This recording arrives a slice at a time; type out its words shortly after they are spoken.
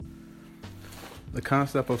The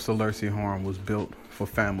concept of Salersi Horn was built for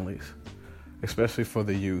families, especially for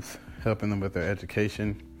the youth, helping them with their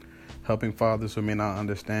education, helping fathers who may not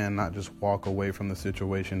understand not just walk away from the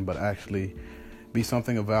situation, but actually be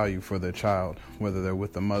something of value for their child, whether they're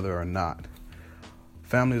with the mother or not.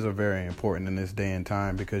 Families are very important in this day and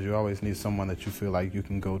time because you always need someone that you feel like you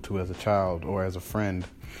can go to as a child or as a friend,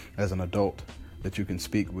 as an adult that you can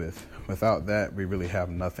speak with. Without that, we really have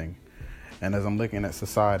nothing. And as I'm looking at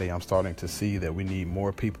society, I'm starting to see that we need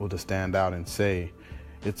more people to stand out and say,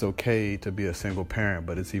 it's okay to be a single parent,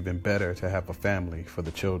 but it's even better to have a family for the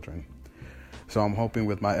children. So I'm hoping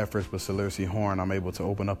with my efforts with Salersi Horn, I'm able to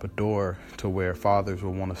open up a door to where fathers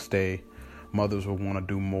will want to stay, mothers will want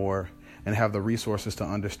to do more, and have the resources to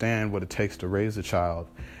understand what it takes to raise a child,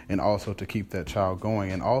 and also to keep that child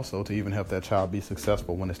going, and also to even help that child be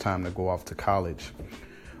successful when it's time to go off to college.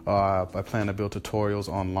 I plan to build tutorials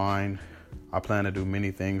online. I plan to do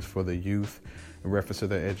many things for the youth in reference to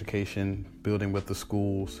their education, building with the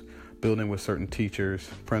schools, building with certain teachers,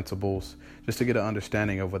 principals, just to get an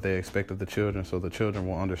understanding of what they expect of the children so the children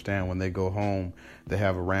will understand when they go home, they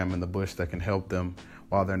have a ram in the bush that can help them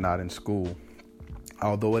while they're not in school.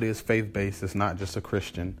 Although it is faith-based, it's not just a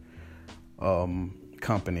Christian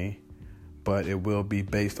company, but it will be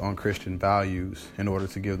based on Christian values in order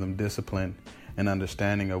to give them discipline and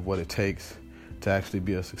understanding of what it takes to actually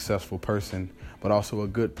be a successful person, but also a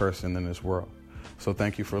good person in this world. So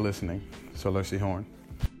thank you for listening. Salersi Horn.